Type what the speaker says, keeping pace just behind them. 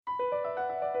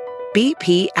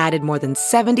BP added more than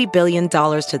 $70 billion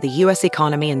to the U.S.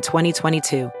 economy in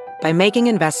 2022 by making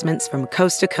investments from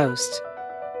coast to coast.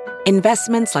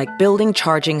 Investments like building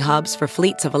charging hubs for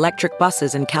fleets of electric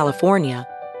buses in California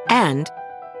and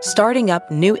starting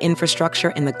up new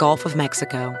infrastructure in the Gulf of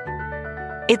Mexico.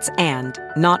 It's and,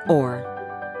 not or.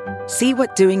 See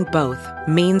what doing both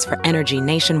means for energy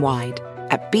nationwide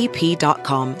at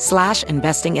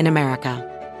bp.com/investing in America.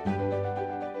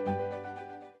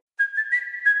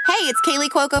 Hey, it's Kaylee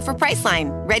Cuoco for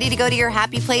Priceline. Ready to go to your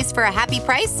happy place for a happy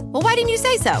price? Well, why didn't you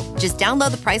say so? Just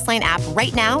download the Priceline app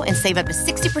right now and save up to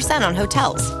 60% on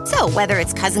hotels. So whether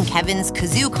it's Cousin Kevin's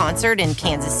Kazoo Concert in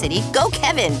Kansas City, go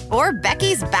Kevin, or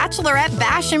Becky's Bachelorette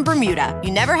Bash in Bermuda,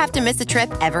 you never have to miss a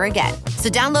trip ever again. So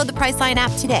download the Priceline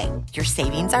app today. Your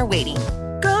savings are waiting.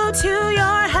 Go to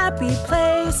your happy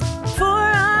place for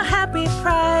a happy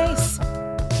price.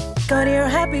 Go to your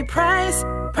happy price,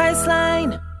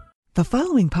 Priceline. The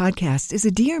following podcast is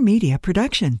a Dear Media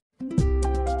production.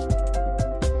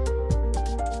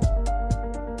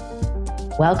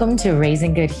 Welcome to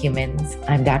Raising Good Humans.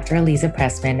 I'm Dr. Aliza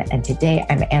Pressman, and today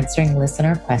I'm answering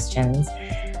listener questions.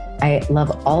 I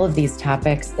love all of these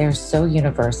topics. They're so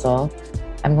universal.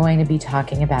 I'm going to be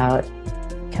talking about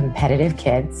competitive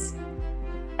kids.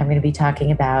 I'm going to be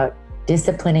talking about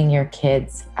disciplining your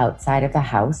kids outside of the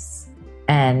house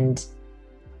and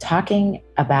talking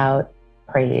about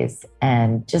praise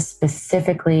and just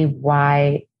specifically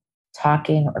why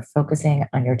talking or focusing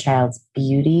on your child's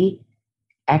beauty,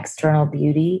 external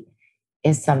beauty,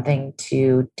 is something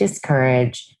to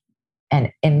discourage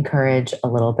and encourage a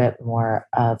little bit more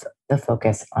of the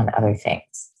focus on other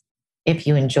things. If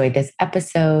you enjoyed this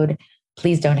episode,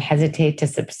 please don't hesitate to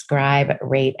subscribe,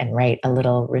 rate, and write a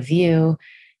little review.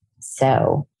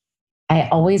 So I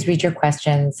always read your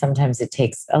questions. Sometimes it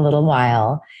takes a little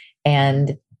while.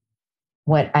 And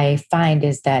what I find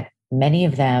is that many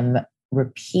of them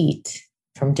repeat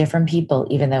from different people,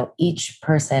 even though each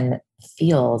person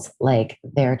feels like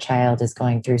their child is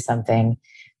going through something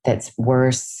that's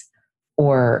worse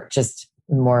or just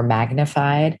more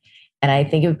magnified. And I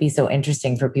think it would be so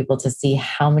interesting for people to see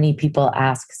how many people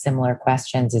ask similar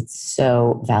questions. It's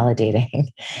so validating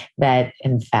that,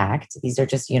 in fact, these are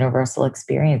just universal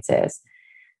experiences.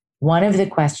 One of the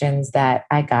questions that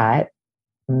I got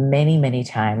many, many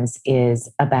times is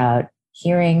about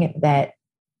hearing that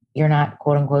you're not,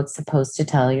 quote unquote, supposed to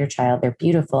tell your child they're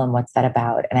beautiful, and what's that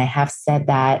about? And I have said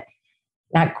that,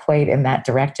 not quite in that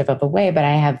directive of a way, but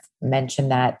I have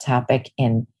mentioned that topic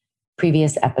in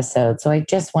previous episodes. So I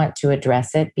just want to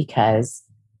address it because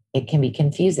it can be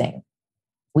confusing.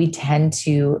 We tend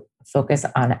to focus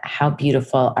on how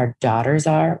beautiful our daughters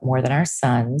are more than our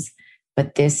sons,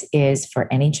 but this is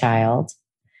for any child.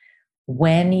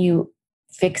 When you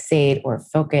fixate or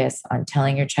focus on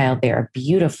telling your child they are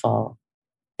beautiful,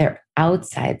 their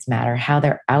outsides matter, how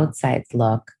their outsides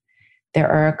look.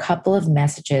 There are a couple of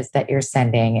messages that you're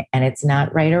sending, and it's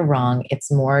not right or wrong.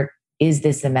 It's more, is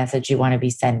this the message you want to be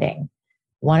sending?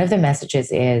 One of the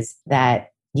messages is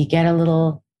that you get a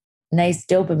little nice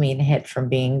dopamine hit from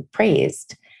being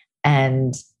praised,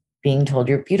 and being told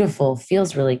you're beautiful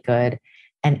feels really good.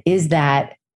 And is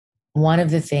that one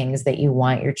of the things that you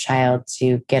want your child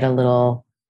to get a little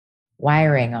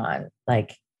wiring on?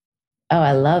 Like, oh,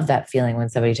 I love that feeling when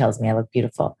somebody tells me I look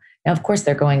beautiful. Now, of course,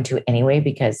 they're going to anyway,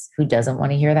 because who doesn't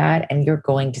want to hear that? And you're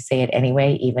going to say it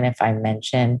anyway, even if I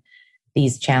mention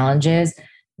these challenges.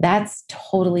 That's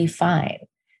totally fine.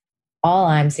 All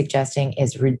I'm suggesting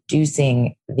is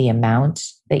reducing the amount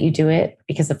that you do it,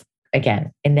 because of,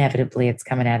 again, inevitably it's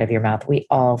coming out of your mouth. We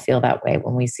all feel that way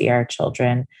when we see our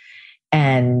children.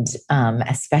 And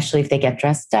especially if they get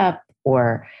dressed up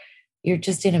or you're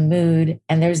just in a mood,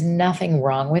 and there's nothing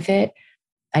wrong with it.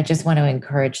 I just want to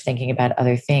encourage thinking about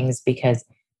other things, because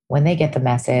when they get the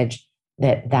message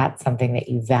that that's something that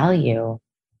you value,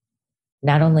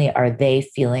 not only are they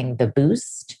feeling the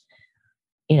boost,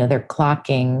 they're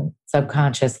clocking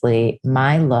subconsciously,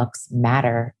 my looks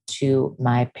matter to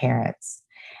my parents.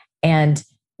 And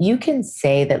you can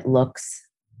say that looks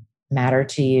matter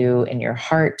to you in your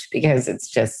heart, because it's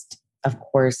just, of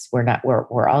course,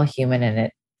 we're all human, and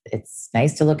it's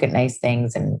nice to look at nice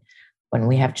things. And when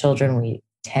we have children, we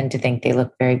tend to think they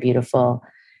look very beautiful.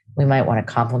 We might want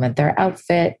to compliment their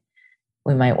outfit.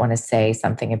 We might want to say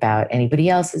something about anybody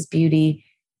else's beauty.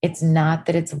 It's not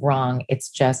that it's wrong. It's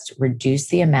just reduce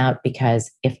the amount, because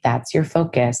if that's your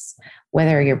focus,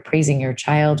 whether you're praising your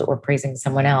child or praising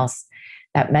someone else,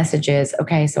 that message is,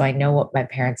 okay, so I know what my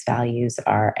parents' values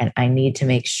are, and I need to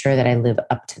make sure that I live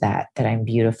up to that I'm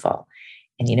beautiful.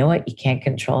 And you know what? You can't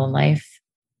control in life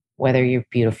whether you're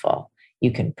beautiful.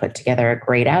 You can put together a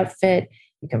great outfit.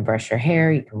 You can brush your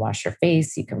hair, you can wash your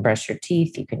face, you can brush your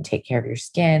teeth, you can take care of your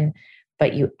skin,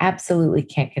 but you absolutely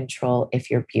can't control if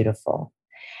you're beautiful.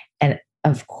 And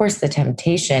of course, the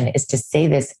temptation is to say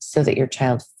this so that your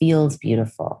child feels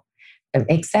beautiful. It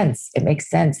makes sense. It makes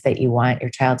sense that you want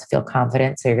your child to feel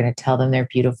confident. So you're going to tell them they're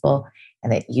beautiful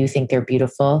and that you think they're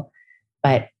beautiful.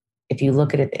 But if you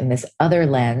look at it in this other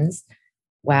lens,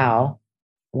 wow,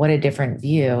 what a different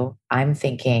view. I'm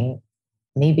thinking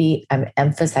maybe I'm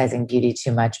emphasizing beauty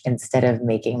too much instead of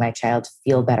making my child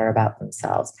feel better about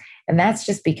themselves. And that's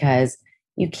just because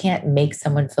you can't make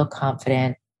someone feel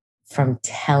confident from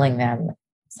telling them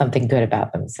something good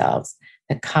about themselves.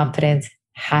 The confidence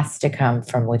has to come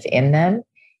from within them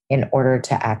in order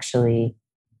to actually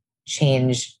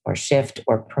change or shift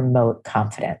or promote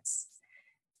confidence.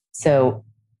 So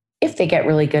if they get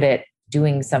really good at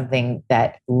doing something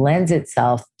that lends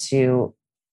itself to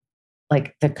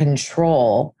like the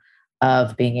control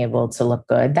of being able to look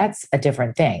good, that's a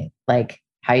different thing. Like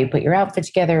how you put your outfit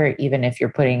together, even if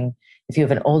you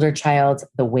have an older child,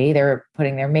 the way they're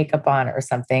putting their makeup on or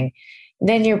something,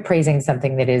 then you're praising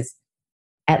something that is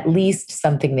at least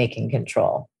something they can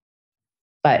control.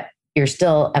 But you're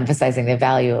still emphasizing the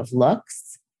value of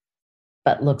looks,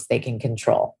 but looks they can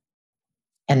control.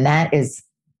 And that is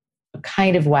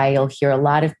kind of why you'll hear a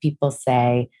lot of people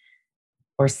say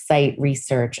or cite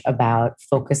research about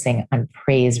focusing on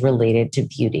praise related to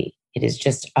beauty. It is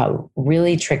just a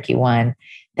really tricky one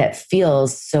that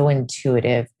feels so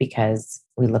intuitive because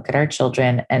we look at our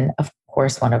children and of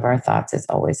course, one of our thoughts is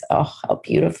always, oh, how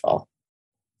beautiful.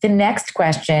 The next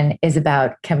question is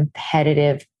about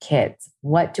competitive kids.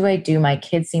 What do I do? My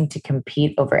kids seem to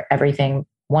compete over everything.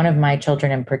 One of my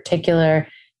children in particular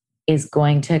is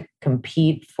going to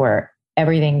compete for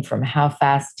everything from how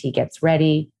fast he gets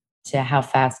ready to how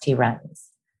fast he runs.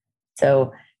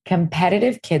 So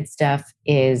competitive kid stuff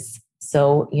is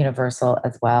so universal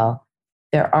as well.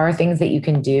 There are things that you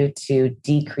can do to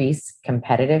decrease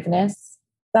competitiveness.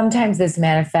 Sometimes this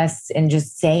manifests in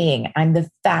just saying, I'm the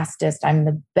fastest, I'm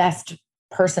the best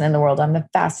person in the world, I'm the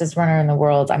fastest runner in the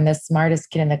world, I'm the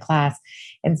smartest kid in the class.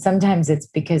 And sometimes it's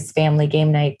because family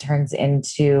game night turns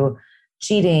into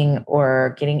cheating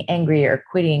or getting angry or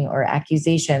quitting or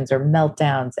accusations or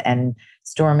meltdowns and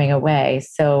storming away.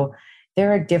 So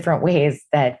there are different ways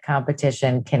that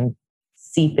competition can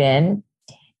seep in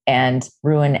and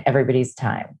ruin everybody's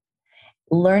time.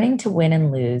 Learning to win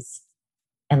and lose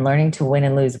and learning to win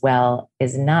and lose well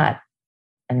is not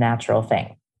a natural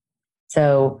thing.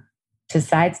 So to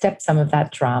sidestep some of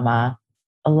that drama,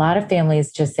 a lot of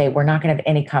families just say, we're not going to have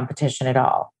any competition at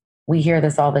all. We hear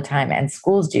this all the time, and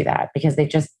schools do that because they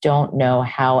just don't know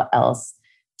how else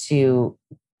to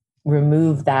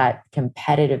remove that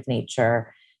competitive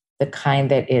nature, the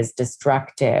kind that is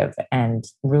destructive and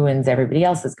ruins everybody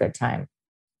else's good time.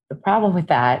 The problem with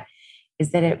that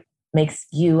is that it makes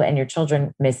you and your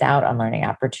children miss out on learning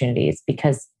opportunities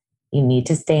because you need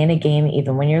to stay in a game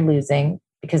even when you're losing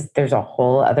because there's a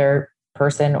whole other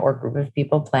person or group of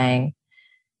people playing.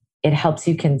 It helps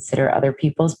you consider other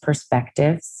people's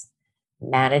perspectives,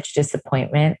 manage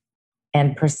disappointment,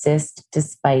 and persist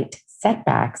despite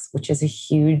setbacks, which is a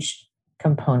huge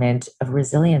component of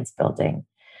resilience building.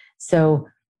 So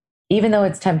even though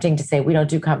it's tempting to say we don't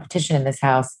do competition in this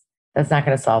house, that's not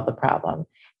going to solve the problem.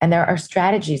 And there are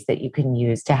strategies that you can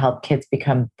use to help kids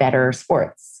become better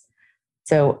sports.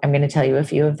 So I'm going to tell you a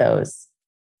few of those.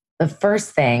 The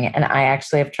first thing, and I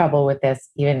actually have trouble with this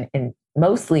even in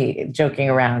mostly joking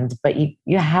around, but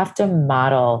you have to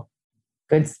model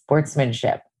good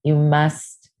sportsmanship. You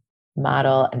must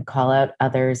model and call out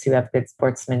others who have good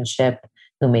sportsmanship,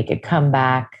 who make a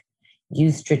comeback.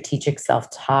 Use strategic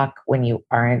self-talk when you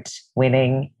aren't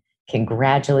winning.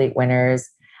 Congratulate winners.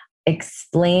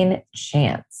 Explain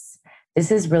chance.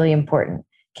 This is really important.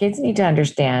 Kids need to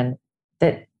understand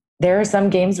that there are some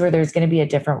games where there's going to be a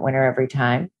different winner every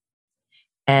time.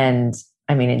 And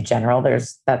I mean, in general,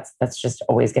 that's just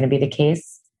always going to be the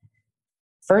case.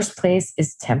 First place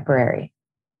is temporary.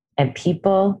 And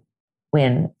people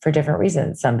win for different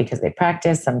reasons. Some because they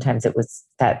practice. Sometimes it was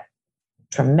that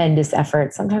tremendous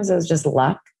effort. Sometimes it was just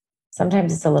luck.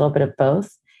 Sometimes it's a little bit of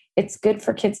both. It's good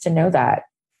for kids to know that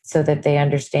so that they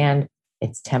understand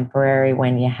it's temporary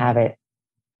when you have it.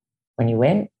 When you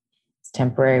win, it's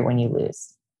temporary when you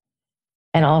lose.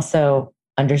 And also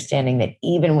understanding that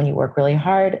even when you work really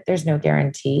hard, there's no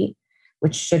guarantee,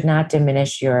 which should not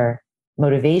diminish your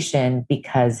motivation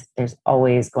because there's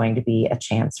always going to be a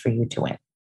chance for you to win.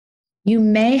 You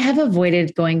may have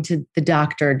avoided going to the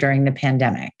doctor during the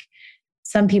pandemic.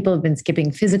 Some people have been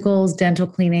skipping physicals, dental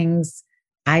cleanings,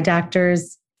 eye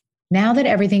doctors. Now that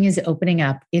everything is opening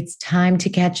up, it's time to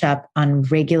catch up on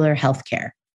regular healthcare.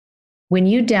 When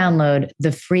you download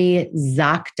the free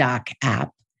ZocDoc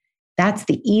app, that's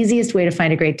the easiest way to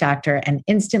find a great doctor and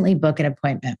instantly book an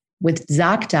appointment. With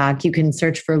ZocDoc, you can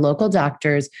search for local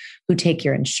doctors who take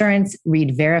your insurance,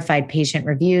 read verified patient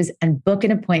reviews, and book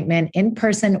an appointment in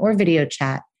person or video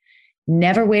chat.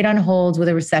 Never wait on hold with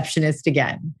a receptionist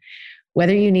again.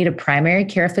 Whether you need a primary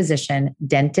care physician,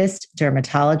 dentist,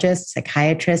 dermatologist,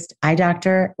 psychiatrist, eye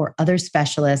doctor, or other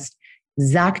specialist,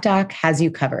 ZocDoc has you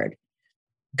covered.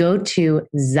 Go to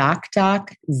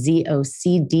ZocDoc,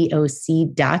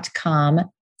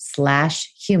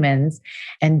 ZocDoc.com/humans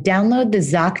and download the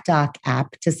ZocDoc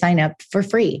app to sign up for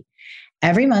free.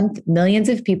 Every month, millions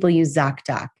of people use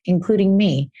ZocDoc, including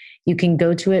me. You can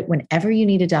go to it whenever you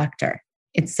need a doctor.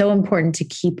 It's so important to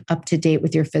keep up to date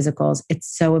with your physicals. It's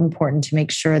so important to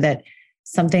make sure that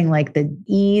something like the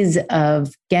ease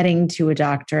of getting to a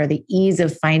doctor, the ease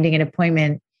of finding an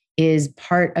appointment is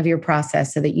part of your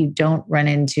process so that you don't run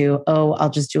into, oh, I'll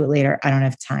just do it later. I don't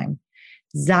have time.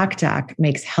 ZocDoc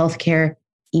makes healthcare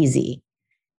easy.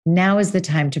 Now is the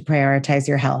time to prioritize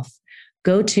your health.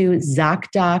 Go to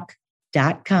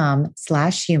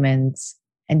ZocDoc.com/humans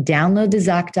and download the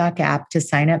ZocDoc app to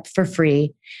sign up for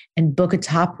free and book a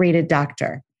top-rated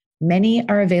doctor. Many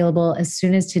are available as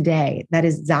soon as today. That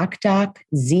is ZocDoc,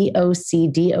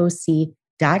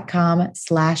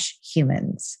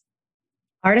 ZocDoc.com/humans.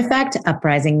 Artifact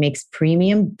Uprising makes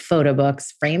premium photo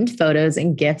books, framed photos,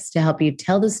 and gifts to help you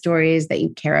tell the stories that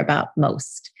you care about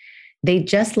most. They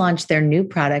just launched their new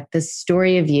product, The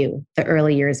Story of You, the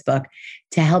Early Years book,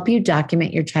 to help you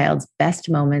document your child's best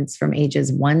moments from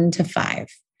ages 1 to 5.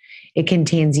 It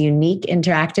contains unique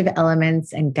interactive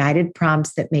elements and guided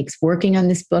prompts that makes working on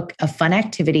this book a fun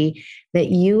activity that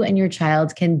you and your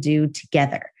child can do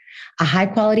together. A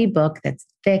high-quality book that's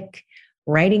thick,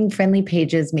 writing-friendly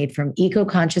pages made from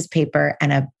eco-conscious paper,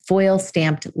 and a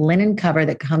foil-stamped linen cover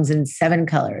that comes in 7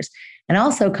 colors, and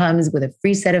also comes with a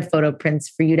free set of photo prints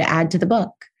for you to add to the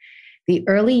book. The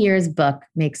Early Years book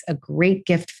makes a great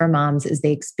gift for moms as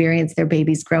they experience their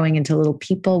babies growing into little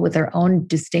people with their own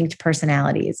distinct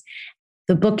personalities.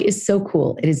 The book is so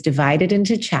cool. It is divided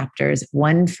into chapters,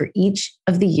 one for each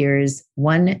of the years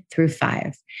 1 through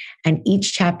 5. And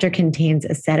each chapter contains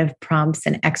a set of prompts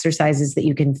and exercises that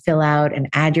you can fill out and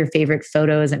add your favorite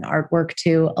photos and artwork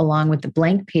to, along with the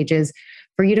blank pages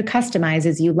for you to customize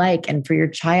as you like and for your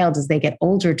child as they get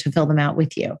older to fill them out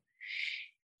with you.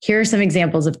 Here are some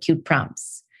examples of cute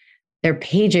prompts. There are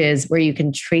pages where you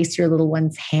can trace your little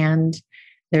one's hand.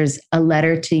 There's a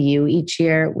letter to you each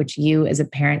year, which you as a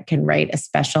parent can write a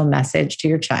special message to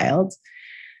your child.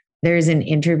 There's an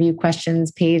interview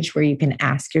questions page where you can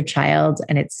ask your child,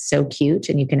 and it's so cute,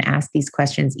 and you can ask these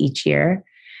questions each year.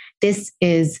 This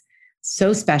is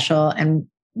so special and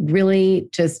really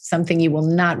just something you will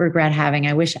not regret having.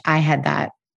 I wish I had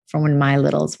that from when my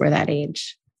littles were that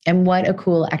age. And what a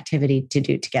cool activity to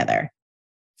do together.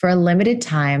 For a limited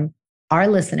time, our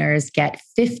listeners get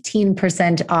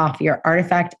 15% off your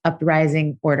Artifact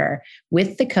Uprising order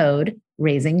with the code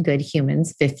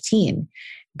RaisingGoodHumans15.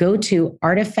 Go to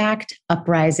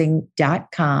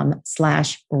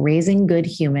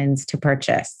artifactuprising.com/raisinggoodhumans to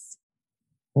purchase.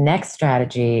 Next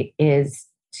strategy is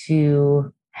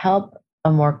to help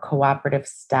a more cooperative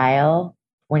style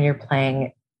when you're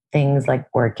playing things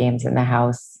like board games in the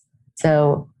house.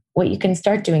 So what you can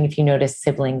start doing if you notice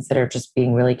siblings that are just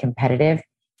being really competitive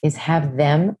is have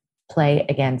them play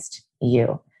against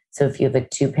you. So if you have a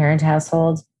 2-parent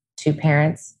household, 2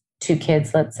 parents, 2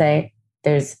 kids, let's say,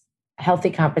 there's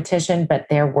healthy competition, but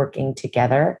they're working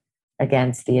together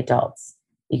against the adults.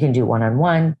 You can do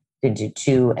 1-on-1, you can do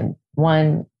 2 and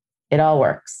 1, it all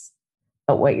works.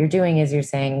 But what you're doing is you're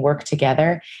saying work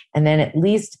together, and then at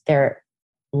least they're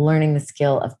learning the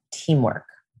skill of teamwork.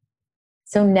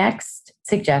 So next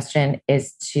suggestion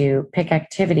is to pick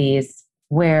activities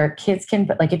where kids can,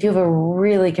 like if you have a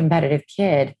really competitive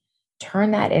kid,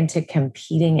 turn that into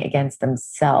competing against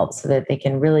themselves so that they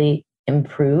can really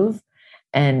improve.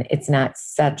 And it's not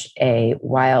such a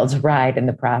wild ride in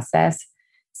the process.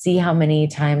 See how many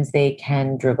times they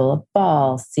can dribble a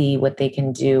ball, see what they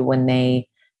can do when they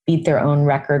beat their own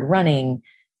record running,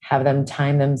 have them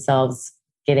time themselves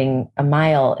getting a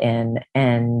mile in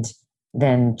and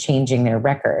then changing their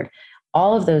record.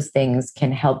 All of those things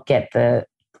can help get the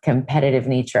competitive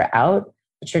nature out,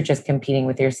 but you're just competing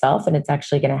with yourself, and it's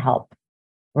actually going to help.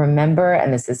 Remember,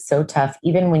 and this is so tough,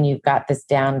 even when you've got this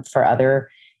down for other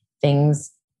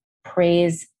things,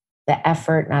 praise the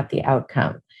effort, not the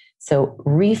outcome. So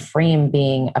reframe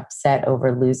being upset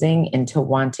over losing into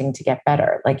wanting to get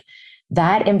better. Like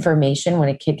that information, when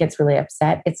a kid gets really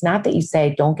upset, it's not that you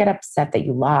say, don't get upset that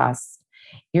you lost.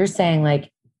 You're saying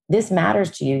like, this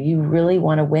matters to you. You really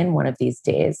want to win one of these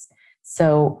days.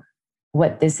 So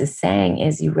what this is saying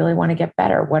is you really want to get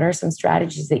better. What are some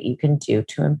strategies that you can do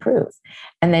to improve?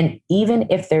 And then even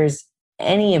if there's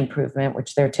any improvement,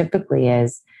 which there typically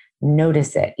is,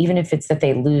 notice it, even if it's that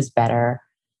they lose better,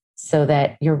 so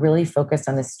that you're really focused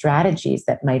on the strategies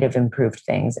that might have improved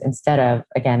things instead of,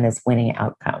 again, this winning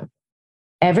outcome.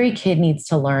 Every kid needs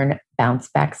to learn bounce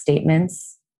back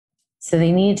statements. So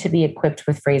they need to be equipped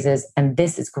with phrases. And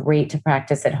this is great to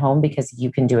practice at home because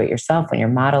you can do it yourself when you're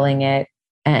modeling it.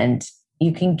 And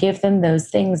you can give them those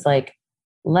things like,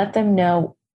 let them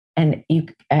know. And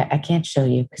I can't show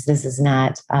you because this is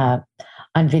not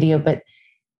on video, but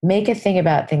make a thing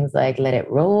about things like, let it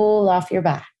roll off your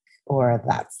back, or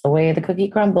that's the way the cookie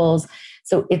crumbles.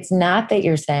 So it's not that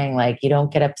you're saying like, you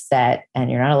don't get upset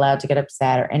and you're not allowed to get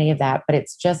upset or any of that, but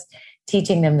it's just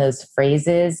teaching them those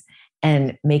phrases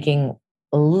and making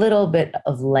a little bit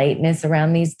of lightness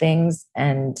around these things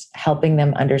and helping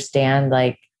them understand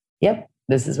like, yep,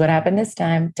 this is what happened this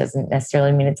time. Doesn't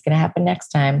necessarily mean it's going to happen next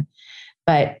time,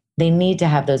 but they need to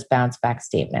have those bounce back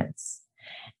statements.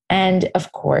 And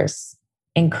of course,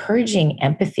 encouraging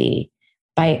empathy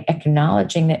by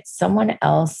acknowledging that someone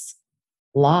else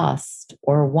lost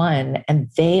or won and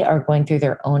they are going through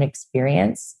their own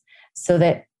experience, so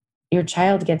that your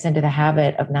child gets into the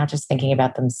habit of not just thinking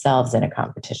about themselves in a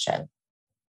competition.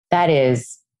 That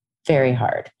is very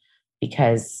hard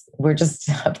because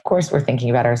of course, we're thinking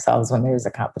about ourselves when there's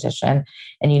a competition,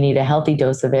 and you need a healthy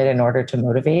dose of it in order to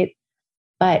motivate.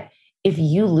 But if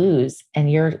you lose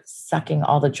and you're sucking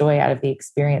all the joy out of the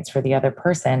experience for the other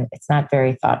person, it's not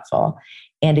very thoughtful.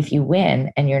 And if you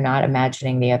win and you're not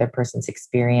imagining the other person's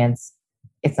experience,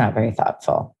 it's not very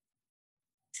thoughtful.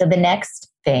 So the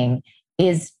next thing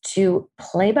is to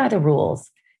play by the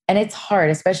rules. And it's hard,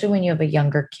 especially when you have a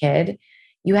younger kid.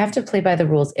 You have to play by the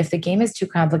rules. If the game is too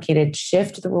complicated,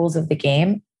 shift the rules of the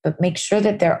game, but make sure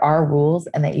that there are rules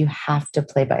and that you have to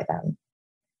play by them.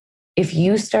 If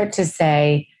you start to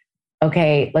say,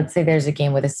 okay, let's say there's a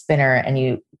game with a spinner and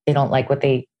they don't like what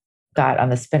they got on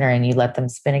the spinner and you let them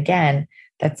spin again,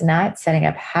 that's not setting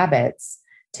up habits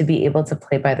to be able to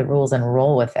play by the rules and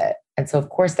roll with it. And so, of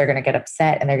course, they're going to get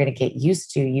upset and they're going to get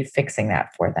used to you fixing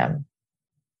that for them.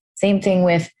 Same thing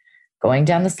with going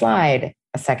down the slide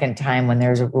a second time when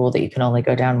there's a rule that you can only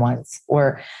go down once,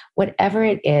 or whatever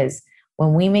it is.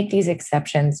 When we make these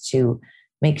exceptions to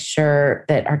make sure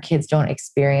that our kids don't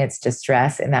experience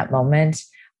distress in that moment,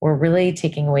 we're really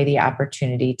taking away the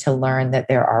opportunity to learn that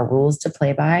there are rules to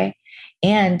play by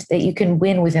and that you can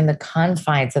win within the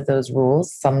confines of those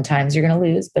rules. Sometimes you're going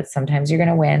to lose, but sometimes you're going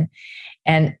to win.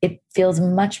 And it feels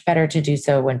much better to do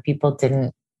so when people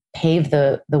didn't pave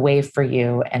the way for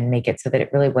you and make it so that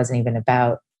it really wasn't even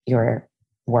about your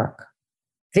work.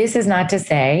 This is not to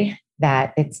say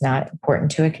that it's not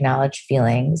important to acknowledge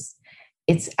feelings.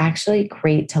 It's actually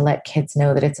great to let kids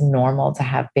know that it's normal to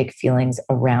have big feelings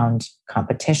around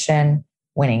competition,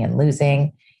 winning and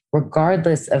losing,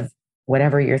 regardless of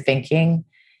whatever you're thinking.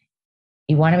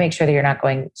 You want to make sure that you're not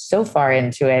going so far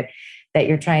into it that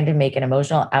you're trying to make an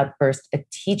emotional outburst a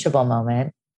teachable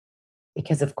moment,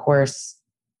 because of course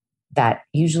that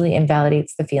usually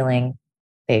invalidates the feeling.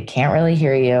 They can't really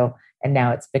hear you. And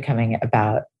now it's becoming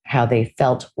about how they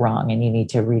felt wrong, and you need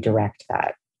to redirect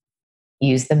that.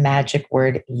 Use the magic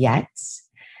word yet.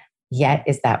 Yet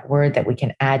is that word that we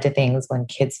can add to things when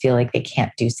kids feel like they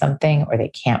can't do something or they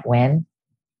can't win.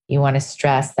 You want to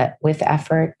stress that with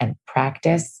effort and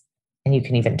practice, and you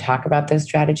can even talk about those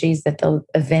strategies, that they'll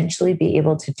eventually be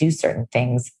able to do certain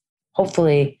things.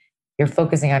 Hopefully, you're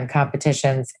focusing on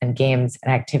competitions and games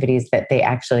and activities that they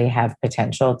actually have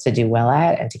potential to do well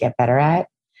at and to get better at.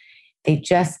 They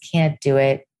just can't do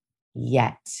it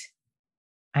yet.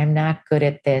 I'm not good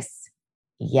at this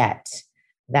yet.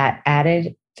 That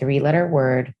added 3-letter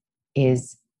word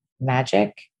is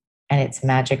magic, and it's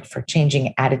magic for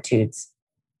changing attitudes.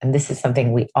 And this is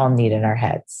something we all need in our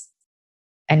heads.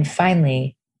 And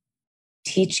finally,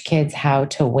 teach kids how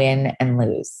to win and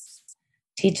lose.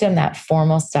 Teach them that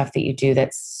formal stuff that you do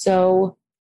that's so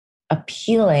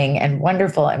appealing and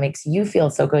wonderful. It makes you feel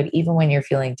so good even when you're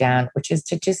feeling down, which is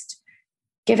to just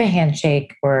give a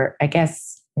handshake, or I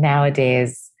guess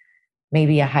nowadays,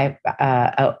 maybe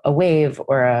a wave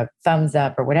or a thumbs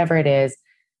up or whatever it is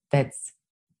that's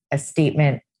a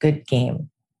statement, good game.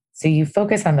 So you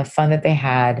focus on the fun that they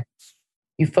had.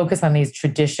 You focus on these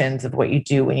traditions of what you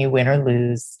do when you win or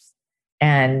lose,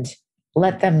 and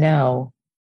let them know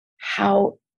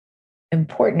how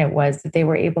important it was that they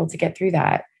were able to get through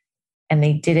that. And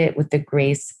they did it with the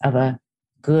grace of a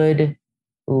good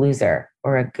loser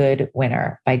or a good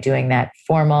winner by doing that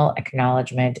formal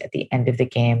acknowledgement at the end of the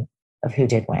game of who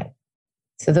did win.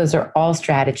 So those are all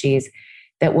strategies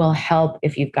that will help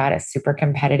if you've got a super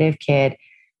competitive kid,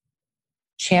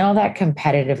 channel that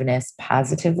competitiveness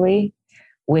positively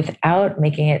without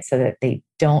making it so that they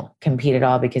don't compete at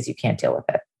all because you can't deal with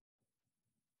it.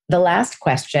 The last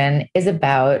question is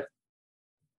about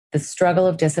the struggle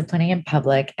of disciplining in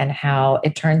public and how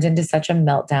it turns into such a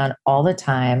meltdown all the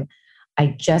time.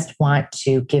 I just want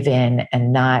to give in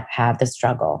and not have the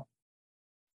struggle.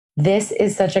 This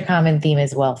is such a common theme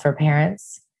as well for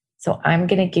parents. So I'm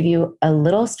going to give you a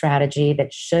little strategy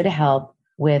that should help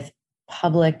with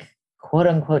public, quote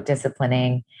unquote,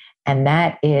 disciplining. And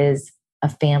that is a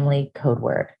family code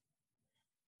word.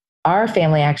 Our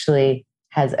family actually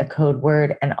has a code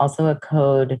word and also a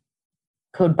code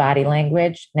body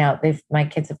language. Now, my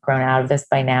kids have grown out of this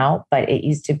by now, but it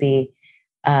used to be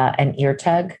an ear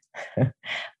tug.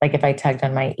 Like if I tugged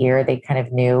on my ear, they kind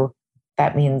of knew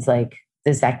that means like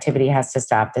this activity has to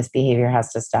stop, this behavior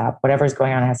has to stop, whatever's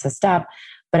going on has to stop.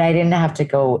 But I didn't have to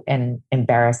go and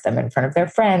embarrass them in front of their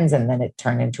friends, and then it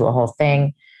turned into a whole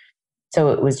thing. So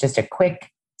it was just a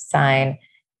quick sign.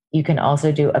 You can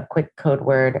also do a quick code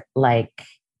word like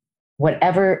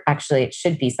whatever. Actually, it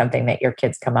should be something that your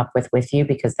kids come up with you,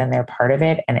 because then they're part of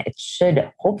it. And it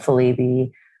should hopefully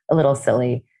be a little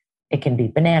silly. It can be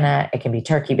banana, it can be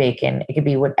turkey bacon, it could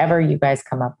be whatever you guys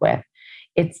come up with.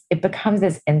 It becomes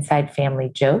this inside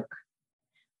family joke,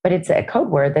 but it's a code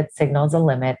word that signals a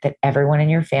limit that everyone in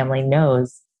your family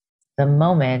knows the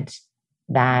moment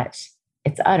that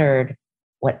it's uttered,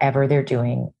 whatever they're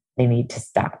doing, they need to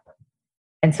stop.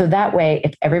 And so that way,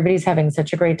 if everybody's having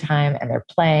such a great time and they're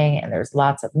playing and there's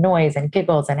lots of noise and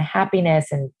giggles and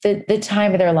happiness and the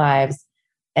time of their lives,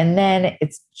 and then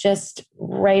it's just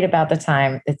right about the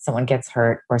time that someone gets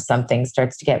hurt or something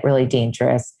starts to get really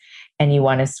dangerous and you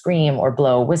want to scream or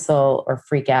blow a whistle or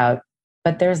freak out,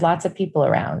 but there's lots of people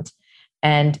around.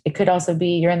 And it could also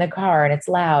be you're in the car and it's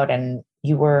loud and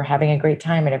you were having a great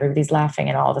time and everybody's laughing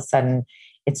and all of a sudden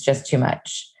it's just too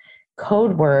much.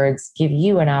 Code words give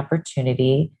you an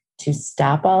opportunity to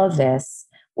stop all of this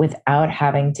without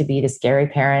having to be the scary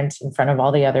parent in front of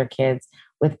all the other kids,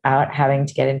 without having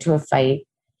to get into a fight.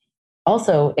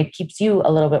 Also, it keeps you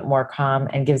a little bit more calm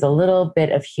and gives a little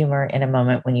bit of humor in a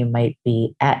moment when you might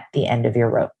be at the end of your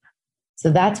rope. So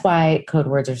that's why code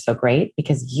words are so great,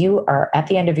 because you are at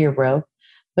the end of your rope.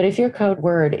 But if your code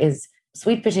word is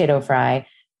sweet potato fry,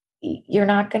 you're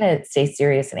not going to stay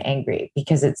serious and angry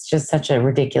because it's just such a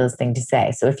ridiculous thing to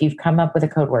say. So if you've come up with a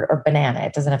code word, or banana,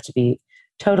 it doesn't have to be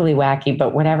totally wacky,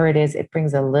 but whatever it is, it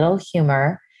brings a little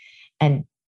humor and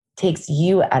takes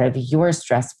you out of your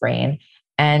stress brain,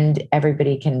 and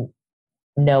everybody can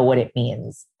know what it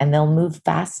means and they'll move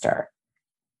faster.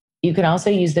 You can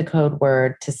also use the code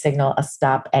word to signal a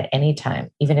stop at any time,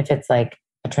 even if it's like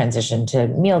a transition to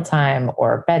mealtime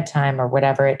or bedtime or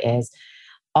whatever it is.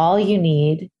 All you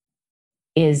need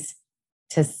is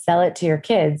to sell it to your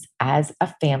kids as a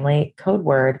family code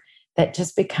word that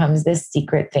just becomes this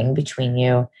secret thing between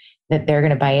you that they're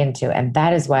going to buy into. And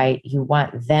that is why you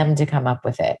want them to come up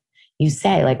with it. You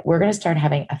say, like, we're going to start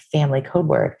having a family code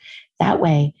word. That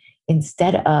way,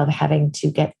 instead of having to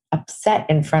get upset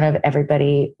in front of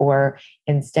everybody, or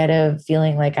instead of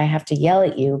feeling like I have to yell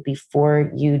at you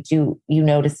before you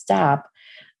know to stop,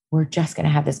 we're just going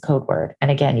to have this code word. And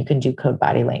again, you can do code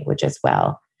body language as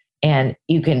well. And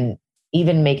you can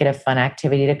even make it a fun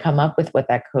activity to come up with what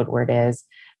that code word is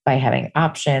by having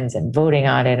options and voting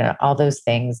on it and all those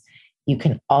things. You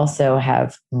can also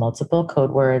have multiple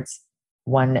code words,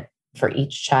 one for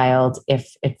each child,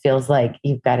 if it feels like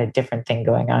you've got a different thing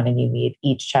going on and you need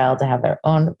each child to have their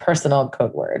own personal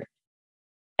code word.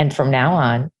 And from now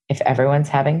on, if everyone's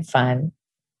having fun,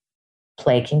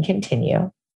 play can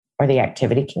continue or the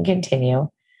activity can continue.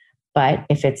 But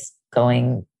if it's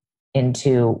going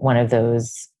into one of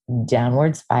those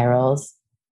downward spirals,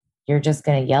 you're just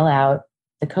going to yell out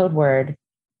the code word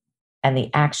and the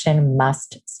action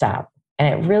must stop.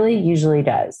 And it really usually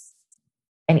does.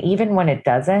 And even when it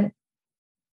doesn't,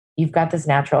 you've got this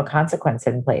natural consequence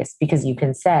in place, because you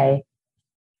can say,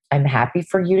 I'm happy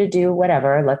for you to do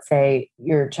whatever. Let's say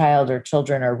your child or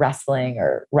children are wrestling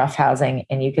or roughhousing,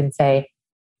 and you can say,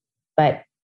 but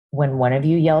when one of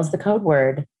you yells the code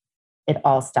word, it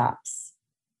all stops.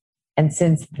 And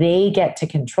since they get to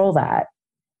control that,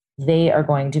 they are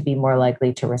going to be more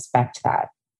likely to respect that.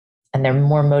 And they're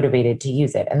more motivated to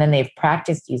use it. And then they've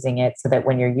practiced using it so that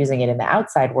when you're using it in the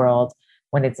outside world,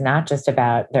 when it's not just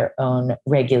about their own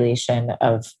regulation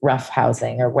of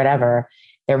roughhousing or whatever,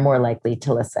 they're more likely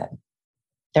to listen.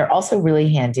 They're also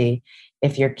really handy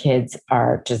if your kids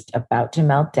are just about to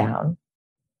melt down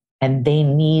and they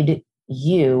need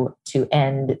you to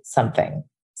end something.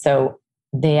 So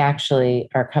they actually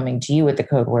are coming to you with the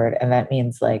code word. And that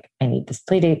means like, I need this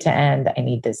play date to end. I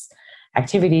need this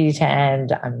activity to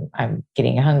end. I'm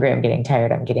getting hungry. I'm getting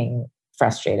tired. I'm getting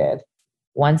frustrated.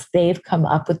 Once they've come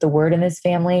up with the word in this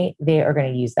family, they are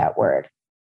going to use that word.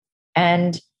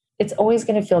 And it's always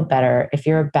going to feel better if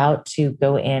you're about to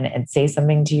go in and say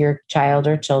something to your child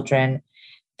or children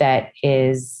that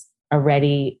is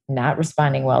already not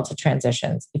responding well to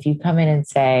transitions. If you come in and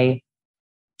say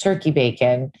turkey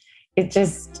bacon,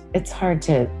 it's hard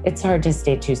to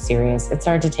stay too serious. It's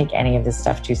hard to take any of this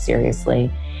stuff too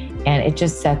seriously. And it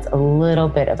just sets a little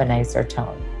bit of a nicer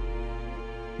tone.